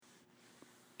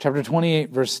Chapter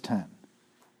 28, verse 10.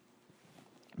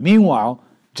 Meanwhile,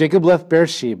 Jacob left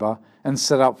Beersheba and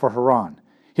set out for Haran.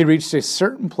 He reached a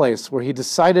certain place where he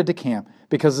decided to camp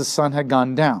because the sun had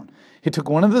gone down. He took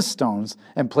one of the stones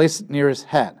and placed it near his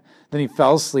head. Then he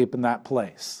fell asleep in that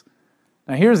place.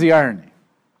 Now here's the irony.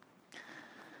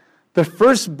 The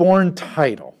firstborn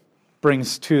title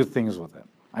brings two things with it.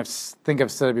 I think I've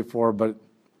said it before, but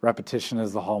repetition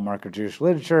is the hallmark of Jewish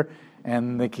literature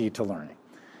and the key to learning.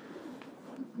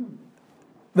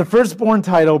 The firstborn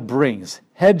title brings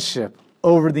headship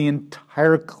over the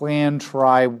entire clan,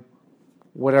 tribe,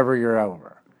 whatever you're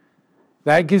over.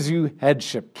 That gives you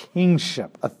headship,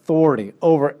 kingship, authority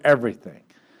over everything.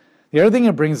 The other thing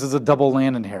it brings is a double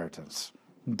land inheritance,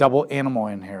 double animal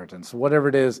inheritance, whatever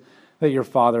it is that your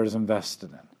father is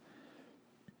invested in.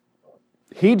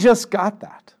 He just got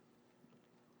that.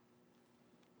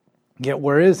 Yet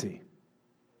where is he?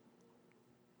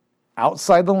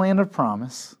 Outside the land of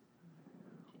promise,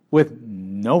 with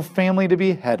no family to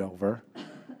be head over,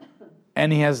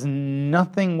 and he has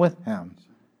nothing with him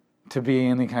to be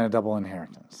any kind of double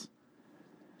inheritance.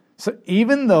 So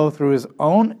even though through his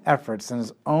own efforts and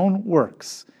his own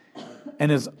works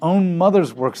and his own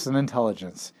mother's works and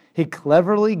intelligence, he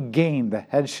cleverly gained the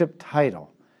headship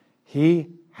title, he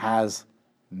has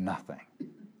nothing.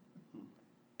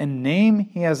 In name,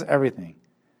 he has everything,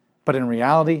 but in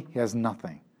reality, he has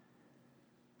nothing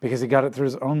because he got it through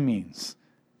his own means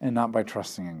and not by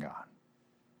trusting in God.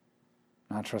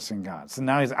 Not trusting God. So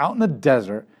now he's out in the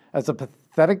desert as a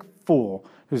pathetic fool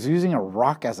who's using a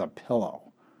rock as a pillow.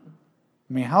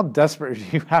 I mean, how desperate do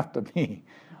you have to be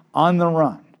on the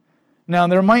run? Now,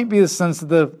 there might be a sense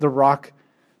that the rock,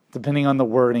 depending on the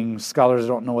wording, scholars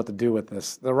don't know what to do with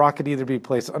this. The rock could either be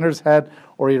placed under his head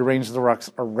or he'd arrange the rocks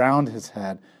around his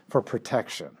head for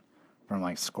protection from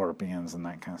like scorpions and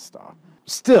that kind of stuff.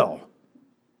 Still,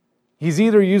 he's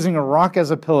either using a rock as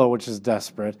a pillow, which is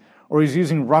desperate, or he's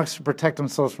using rocks to protect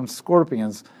himself from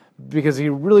scorpions because he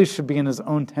really should be in his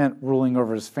own tent ruling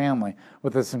over his family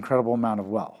with this incredible amount of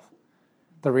wealth.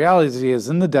 The reality is he is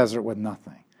in the desert with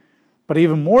nothing. But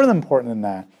even more important than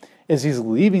that is he's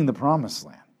leaving the promised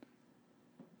land.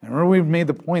 And remember, we've made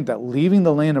the point that leaving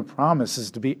the land of promise is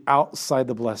to be outside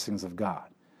the blessings of God.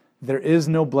 There is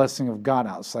no blessing of God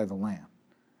outside the land.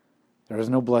 There is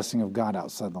no blessing of God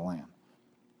outside the land.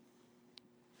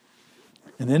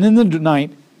 And then in the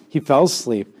night, he fell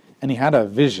asleep and he had a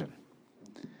vision.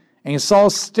 And he saw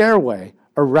a stairway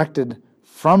erected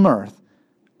from earth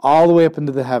all the way up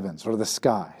into the heavens or the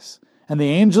skies. And the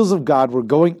angels of God were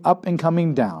going up and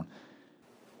coming down.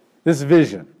 This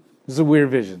vision, this is a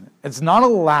weird vision. It's not a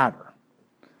ladder.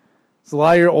 So a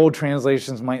lot of your old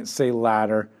translations might say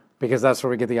ladder because that's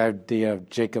where we get the idea of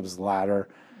Jacob's ladder.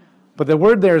 But the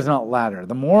word there is not ladder.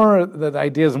 The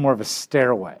idea is more of a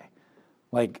stairway,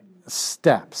 like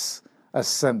steps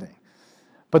ascending.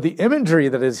 But the imagery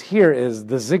that is here is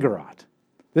the ziggurat.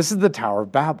 This is the Tower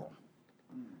of Babel.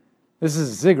 This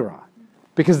is ziggurat.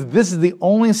 Because this is the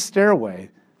only stairway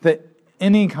that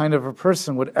any kind of a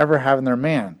person would ever have in their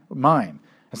mind.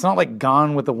 It's not like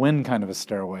Gone with the Wind kind of a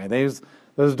stairway.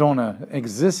 Those don't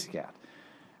exist yet.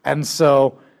 And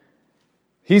so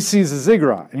he sees a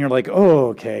ziggurat, and you're like, oh,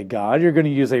 okay, God, you're going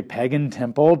to use a pagan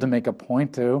temple to make a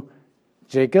point to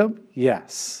Jacob?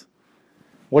 Yes.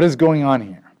 What is going on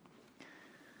here?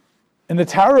 In the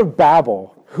Tower of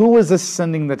Babel, who was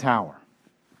ascending the tower?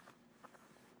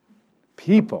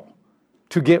 People.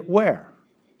 To get where?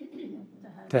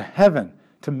 To heaven.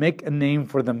 To make a name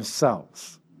for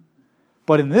themselves.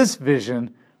 But in this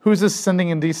vision, who's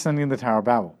ascending and descending the Tower of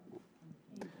Babel?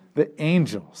 The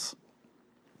angels.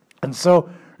 And so,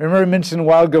 remember I mentioned a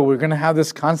while ago, we're going to have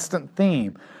this constant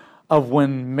theme of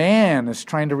when man is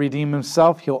trying to redeem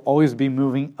himself, he'll always be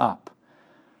moving up.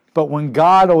 But when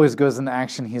God always goes into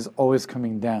action, he's always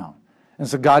coming down. And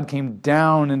so God came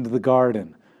down into the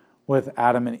garden with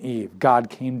Adam and Eve. God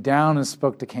came down and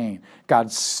spoke to Cain.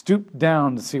 God stooped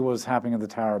down to see what was happening at the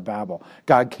Tower of Babel.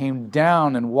 God came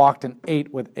down and walked and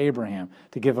ate with Abraham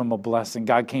to give him a blessing.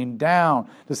 God came down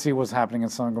to see what was happening in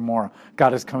Sodom and Gomorrah.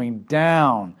 God is coming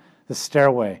down the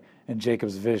stairway in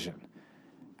Jacob's vision.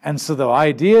 And so the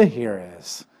idea here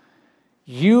is,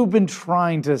 you've been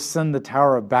trying to ascend the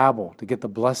Tower of Babel to get the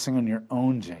blessing on your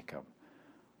own, Jacob.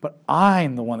 But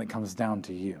I'm the one that comes down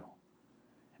to you.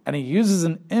 And he uses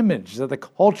an image that the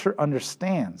culture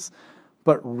understands,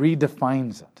 but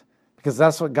redefines it. Because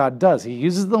that's what God does. He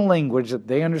uses the language that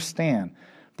they understand,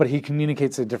 but he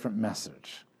communicates a different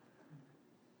message.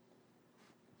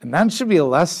 And that should be a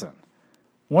lesson.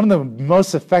 One of the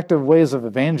most effective ways of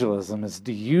evangelism is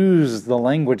to use the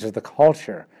language of the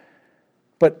culture,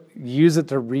 but use it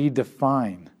to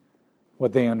redefine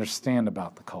what they understand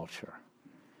about the culture.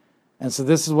 And so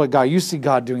this is what God, you see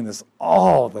God doing this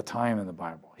all the time in the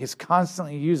Bible. He's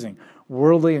constantly using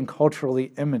worldly and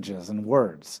culturally images and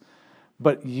words,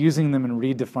 but using them and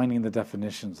redefining the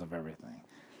definitions of everything.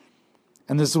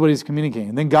 And this is what he's communicating.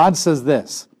 And then God says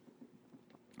this,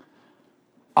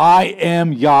 I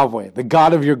am Yahweh, the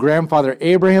God of your grandfather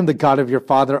Abraham, the God of your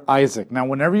father Isaac. Now,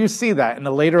 whenever you see that, and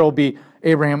later it will be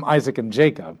Abraham, Isaac, and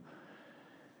Jacob,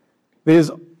 it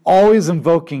is always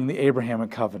invoking the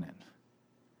Abrahamic covenant.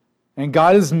 And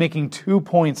God is making 2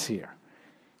 points here.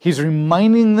 He's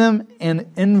reminding them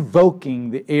and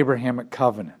invoking the Abrahamic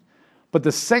covenant. But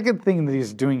the second thing that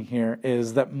he's doing here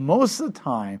is that most of the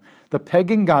time, the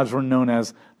pagan gods were known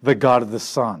as the God of the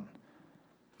sun,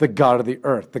 the God of the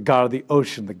earth, the God of the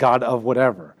ocean, the God of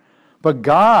whatever. But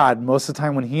God, most of the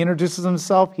time when he introduces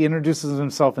himself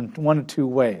in one of 2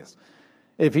 ways.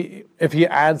 If he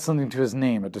adds something to his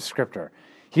name, a descriptor,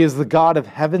 he is the God of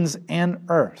heavens and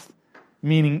earth,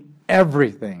 meaning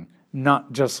everything,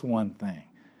 not just one thing.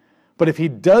 But if he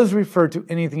does refer to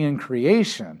anything in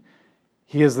creation,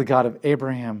 he is the God of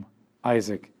Abraham,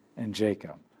 Isaac, and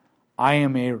Jacob. I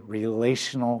am a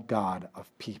relational God of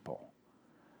people.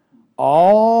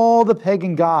 All the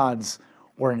pagan gods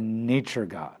were nature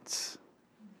gods.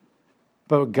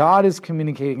 But God is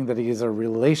communicating that he is a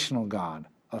relational God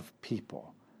of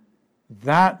people.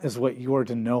 That is what you are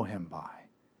to know him by.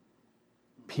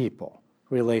 People,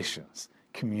 relations,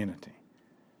 community.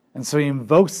 And so he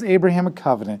invokes the Abrahamic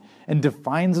covenant and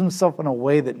defines himself in a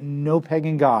way that no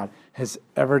pagan god has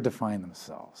ever defined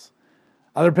themselves.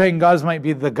 Other pagan gods might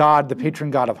be the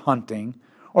patron god of hunting,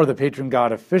 or the patron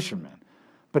god of fishermen,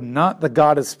 but not the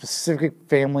God of specific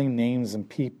family names and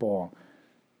people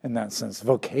in that sense,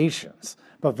 vocations.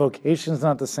 But vocation is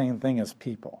not the same thing as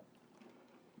people.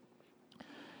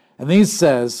 And then he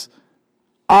says,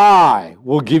 I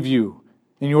will give you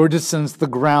and your descendants the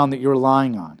ground that you're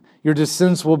lying on. Your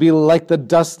descendants will be like the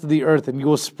dust of the earth, and you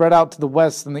will spread out to the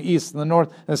west and the east and the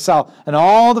north and the south, and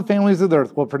all the families of the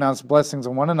earth will pronounce blessings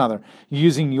on one another,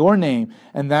 using your name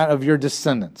and that of your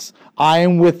descendants. I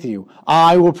am with you.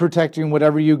 I will protect you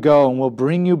wherever you go, and will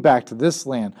bring you back to this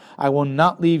land. I will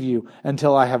not leave you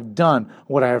until I have done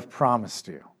what I have promised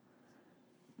you.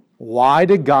 Why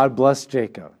did God bless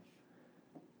Jacob?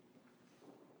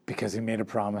 Because he made a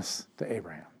promise to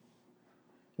Abraham.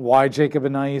 Why Jacob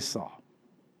and not Esau?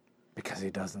 Because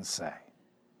he doesn't say.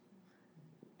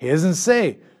 He doesn't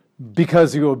say,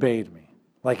 because you obeyed me,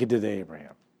 like he did to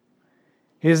Abraham.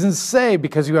 He doesn't say,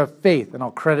 because you have faith, and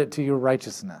I'll credit to your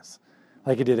righteousness,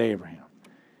 like he did to Abraham.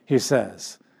 He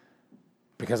says,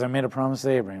 because I made a promise to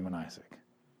Abraham and Isaac.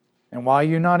 And why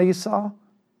you not Esau?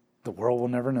 The world will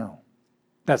never know.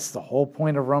 That's the whole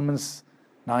point of Romans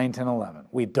 9, 10, 11.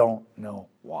 We don't know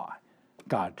why.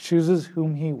 God chooses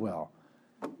whom he will,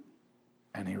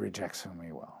 and he rejects whom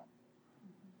he will.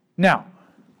 Now,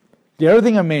 the other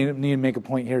thing I may need to make a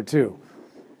point here too.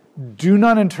 Do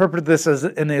not interpret this as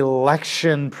an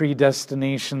election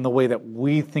predestination the way that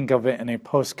we think of it in a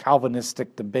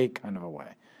post-Calvinistic debate kind of a way.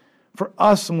 For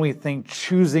us, when we think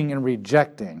choosing and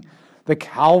rejecting, the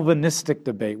Calvinistic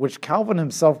debate, which Calvin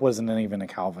himself wasn't even a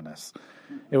Calvinist.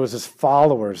 It was his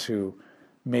followers who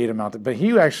made him out, but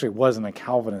he actually wasn't a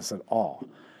Calvinist at all.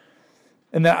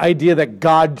 And that idea that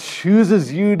God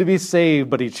chooses you to be saved,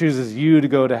 but he chooses you to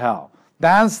go to hell.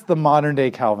 That's the modern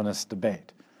day Calvinist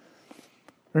debate.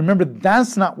 Remember,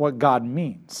 that's not what God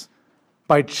means.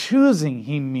 By choosing,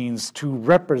 he means to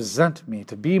represent me,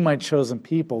 to be my chosen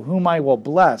people, whom I will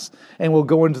bless and will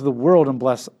go into the world and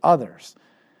bless others.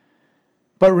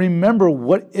 But remember,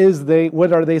 what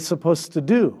are they supposed to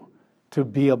do? To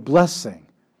be a blessing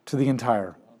to the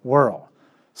entire world.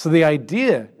 So the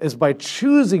idea is by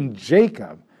choosing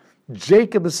Jacob,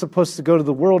 Jacob is supposed to go to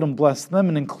the world and bless them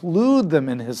and include them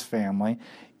in his family,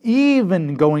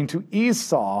 even going to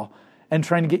Esau and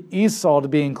trying to get Esau to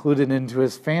be included into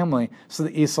his family so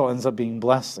that Esau ends up being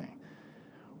blessing.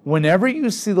 Whenever you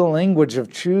see the language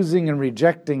of choosing and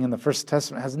rejecting in the First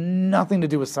Testament, it has nothing to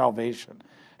do with salvation. It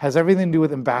has everything to do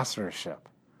with ambassadorship.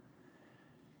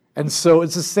 And so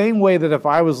it's the same way that if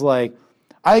I was like,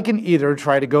 I can either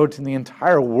try to go to the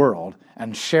entire world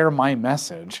and share my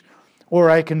message, or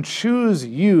I can choose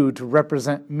you to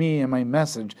represent me and my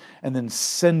message and then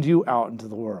send you out into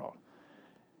the world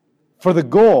for the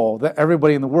goal that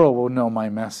everybody in the world will know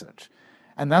my message.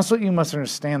 And that's what you must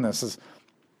understand this is,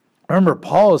 remember,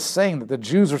 Paul is saying that the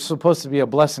Jews are supposed to be a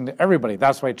blessing to everybody.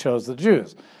 That's why he chose the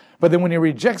Jews. But then when he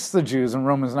rejects the Jews in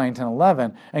Romans 9, 10,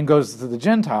 11 and goes to the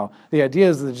Gentile, the idea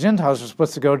is that the Gentiles are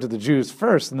supposed to go to the Jews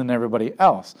first and then everybody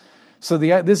else. So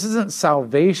this isn't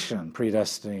salvation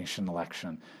predestination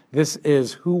election. This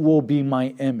is who will be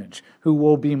my image, who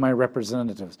will be my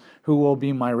representatives, who will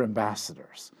be my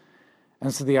ambassadors.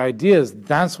 And so the idea is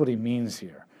that's what he means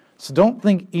here. So don't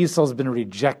think Esau's been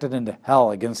rejected into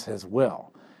hell against his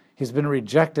will. He's been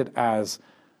rejected as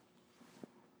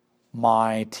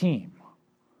my team,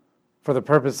 for the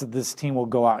purpose that this team will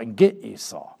go out and get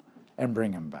Esau and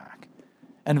bring him back.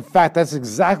 And in fact, that's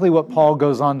exactly what Paul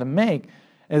goes on to make,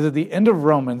 is at the end of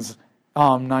Romans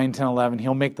 9, 10, 11,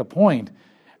 he'll make the point,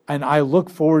 and I look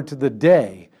forward to the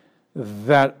day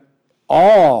that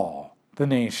all the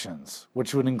nations,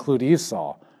 which would include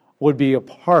Esau, would be a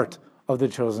part of the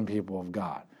chosen people of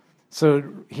God. So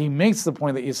he makes the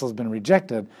point that Esau's been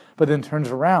rejected, but then turns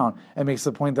around and makes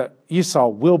the point that Esau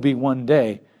will be one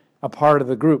day a part of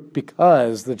the group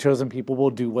because the chosen people will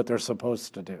do what they're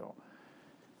supposed to do.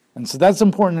 And so that's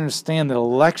important to understand that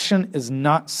election is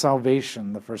not salvation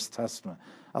in the First Testament.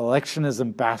 Election is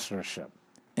ambassadorship,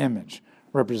 image,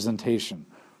 representation,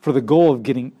 for the goal of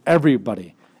getting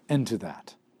everybody into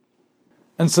that.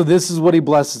 And so this is what he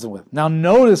blesses them with. Now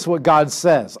notice what God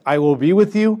says. I will be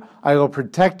with you. I will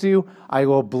protect you. I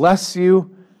will bless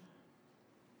you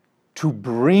to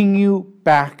bring you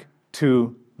back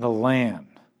to the land.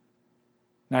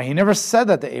 Now he never said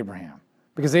that to Abraham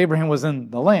because Abraham was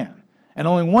in the land. And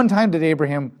only one time did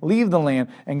Abraham leave the land,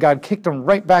 and God kicked him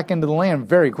right back into the land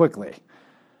very quickly.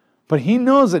 But he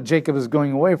knows that Jacob is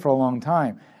going away for a long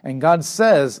time. And God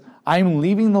says, I'm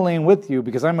leaving the land with you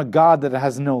because I'm a God that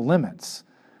has no limits.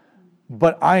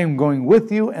 But I am going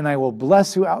with you, and I will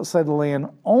bless you outside the land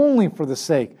only for the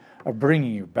sake of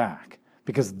bringing you back,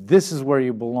 because this is where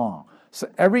you belong. So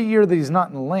every year that he's not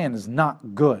in the land is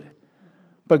not good.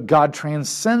 But God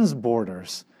transcends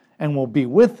borders and will be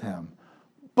with him.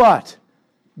 But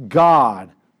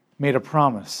God made a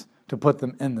promise to put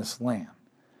them in this land.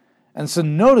 And so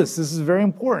notice, this is very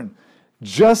important.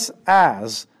 Just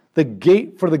as the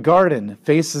gate for the garden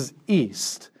faces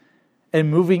east, and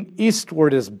moving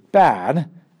eastward is bad,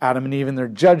 Adam and Eve in their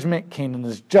judgment, Cain in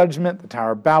his judgment, the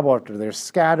Tower of Babel after they're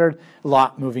scattered,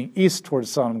 Lot moving east towards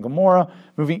Sodom and Gomorrah,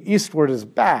 moving eastward is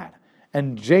bad.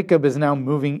 And Jacob is now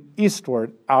moving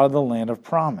eastward out of the land of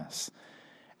promise.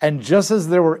 And just as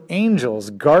there were angels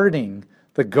guarding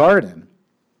the garden,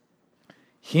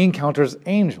 he encounters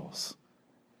angels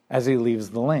as he leaves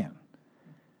the land.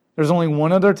 There's only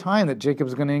one other time that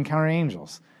Jacob's going to encounter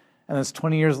angels, and that's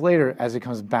 20 years later as he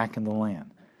comes back in the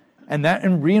land. And that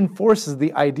reinforces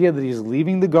the idea that he's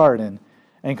leaving the garden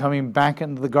and coming back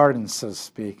into the garden, so to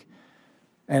speak.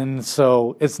 And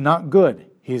so it's not good.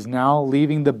 He's now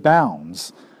leaving the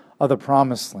bounds of the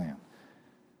promised land.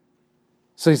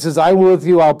 So he says, I will with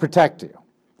you, I'll protect you.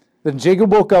 Then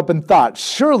Jacob woke up and thought,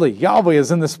 surely Yahweh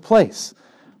is in this place.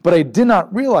 But I did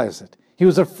not realize it. He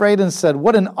was afraid and said,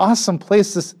 what an awesome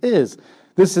place this is.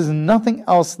 This is nothing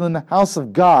else than the house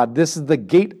of God. This is the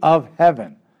gate of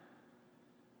heaven.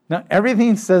 Now,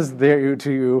 everything says there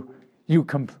to you, you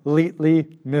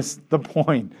completely missed the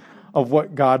point of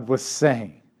what God was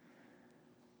saying.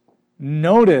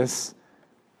 Notice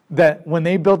that when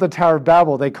they built the Tower of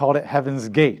Babel, they called it Heaven's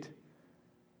Gate.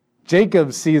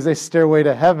 Jacob sees a stairway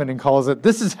to heaven and calls it,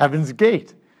 this is Heaven's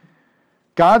Gate.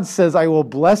 God says, I will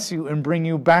bless you and bring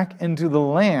you back into the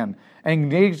land.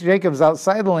 And Jacob's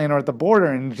outside the land or at the border,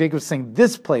 and Jacob's saying,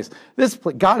 this place,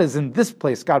 God is in this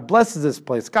place. God blesses this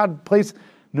place.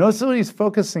 Notice what he's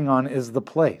focusing on is the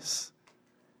place.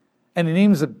 And he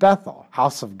names it Bethel,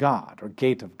 house of God, or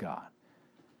gate of God.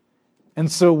 And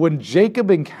so when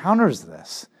Jacob encounters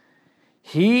this,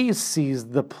 he sees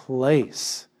the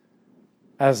place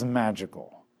as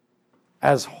magical,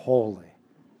 as holy,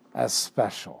 as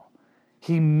special.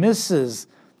 He misses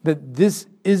that this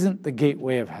isn't the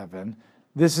gateway of heaven.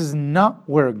 This is not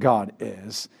where God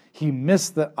is. He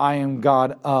missed that I am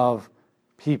God of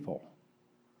people.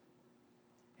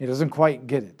 He doesn't quite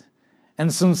get it.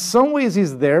 And so in some ways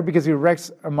he's there because he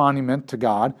erects a monument to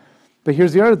God. But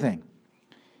here's the other thing.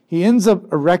 He ends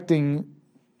up erecting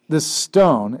this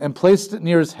stone and placed it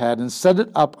near his head and set it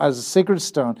up as a sacred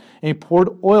stone, and he poured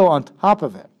oil on top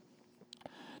of it.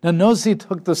 Now notice he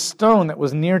took the stone that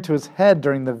was near to his head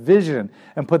during the vision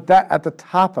and put that at the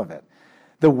top of it.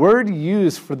 The word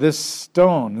used for this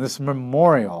stone, this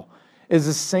memorial, is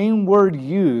the same word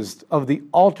used of the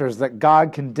altars that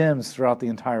God condemns throughout the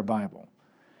entire Bible.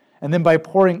 And then by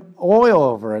pouring oil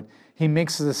over it, he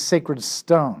makes it a sacred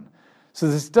stone. So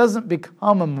this doesn't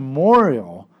become a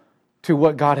memorial to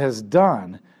what God has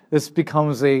done. This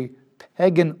becomes a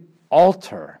pagan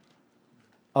altar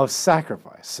of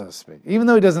sacrifice, so to speak. Even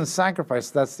though he doesn't sacrifice,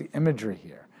 that's the imagery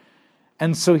here.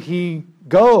 And so he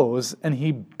goes and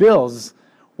he builds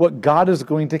what God is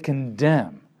going to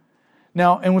condemn.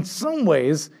 Now, and in some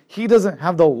ways, he doesn't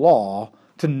have the law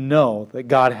to know that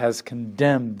God has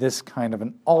condemned this kind of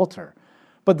an altar.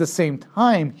 But at the same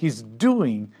time, he's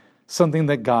doing something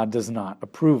that God does not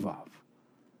approve of.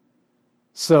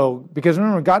 So, because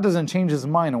remember, God doesn't change his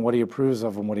mind on what he approves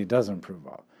of and what he doesn't approve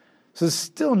of. So it's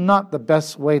still not the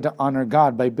best way to honor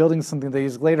God by building something that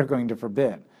he's later going to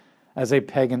forbid as a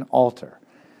pagan altar.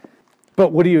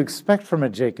 But what do you expect from a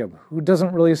Jacob who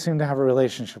doesn't really seem to have a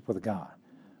relationship with God?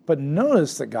 But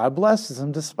notice that God blesses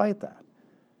him despite that.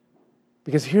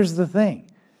 Because here's the thing.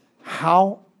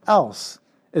 How else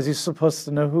is he supposed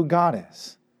to know who God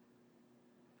is?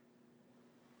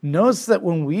 Notice that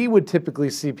when we would typically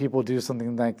see people do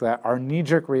something like that, our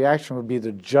knee-jerk reaction would be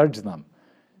to judge them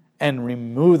and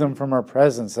remove them from our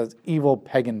presence as evil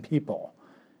pagan people.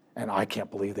 And I can't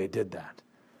believe they did that.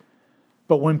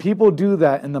 But when people do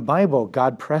that in the Bible,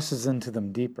 God presses into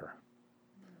them deeper.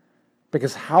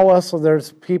 Because how else are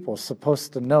those people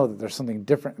supposed to know that there's something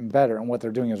different and better and what they're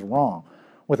doing is wrong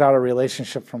without a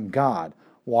relationship from God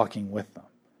walking with them?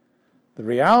 The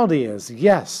reality is,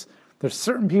 yes, there's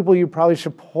certain people you probably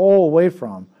should pull away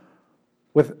from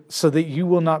so that you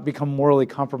will not become morally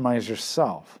compromised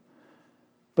yourself.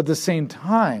 But at the same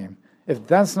time, if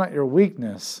that's not your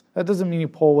weakness, that doesn't mean you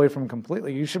pull away from them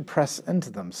completely. You should press into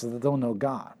them so that they'll know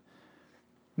God.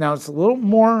 Now, it's a little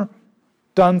more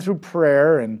done through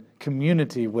prayer and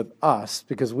community with us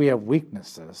because we have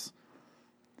weaknesses.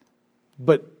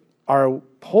 But our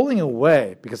pulling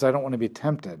away because I don't want to be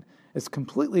tempted is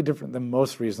completely different than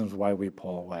most reasons why we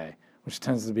pull away, which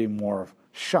tends to be more of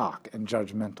shock and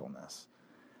judgmentalness.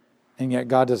 And yet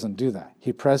God doesn't do that.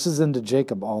 He presses into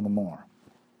Jacob all the more.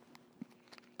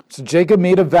 So Jacob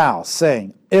made a vow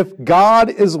saying, if God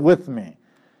is with me,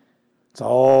 it's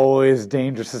always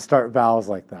dangerous to start vows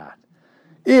like that.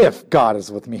 If God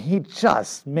is with me, he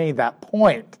just made that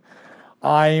point.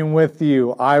 I am with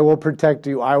you. I will protect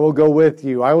you. I will go with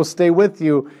you. I will stay with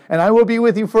you. And I will be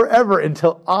with you forever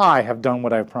until I have done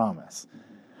what I promised.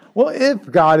 Well, if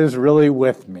God is really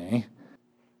with me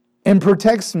and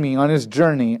protects me on his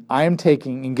journey I am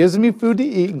taking and gives me food to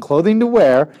eat and clothing to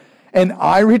wear, and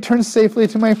I return safely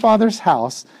to my father's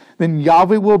house, then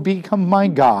Yahweh will become my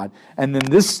God, and then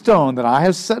this stone that I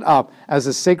have set up as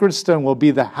a sacred stone will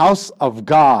be the house of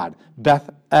God,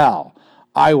 Beth-El.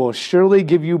 I will surely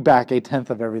give you back 1/10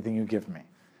 of everything you give me.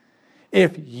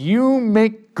 If you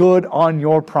make good on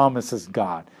your promises,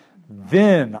 God,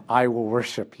 then I will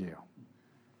worship you.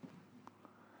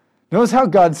 Notice how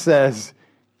God says,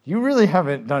 you really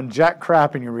haven't done jack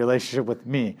crap in your relationship with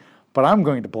me, but I'm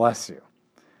going to bless you.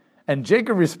 And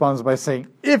Jacob responds by saying,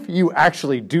 if you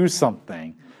actually do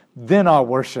something, then I'll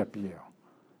worship you.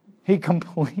 He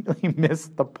completely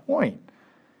missed the point.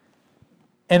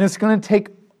 And it's going to take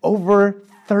over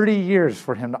 30 years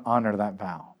for him to honor that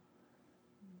vow.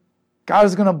 God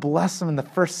is going to bless him in the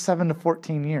first 7 to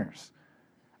 14 years.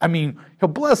 I mean, he'll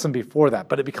bless him before that,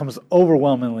 but it becomes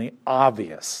overwhelmingly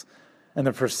obvious in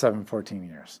the first 7, 14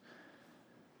 years.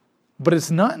 But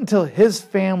it's not until his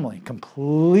family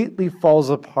completely falls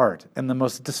apart, and the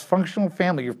most dysfunctional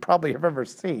family you probably have ever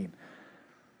seen,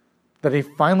 that he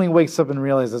finally wakes up and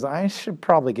realizes, I should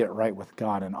probably get right with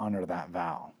God and honor that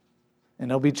vow. And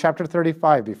it'll be chapter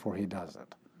 35 before he does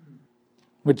it,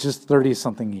 which is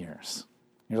 30-something years.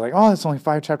 You're like, oh, it's only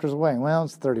 5 chapters away. Well,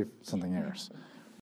 it's 30-something years.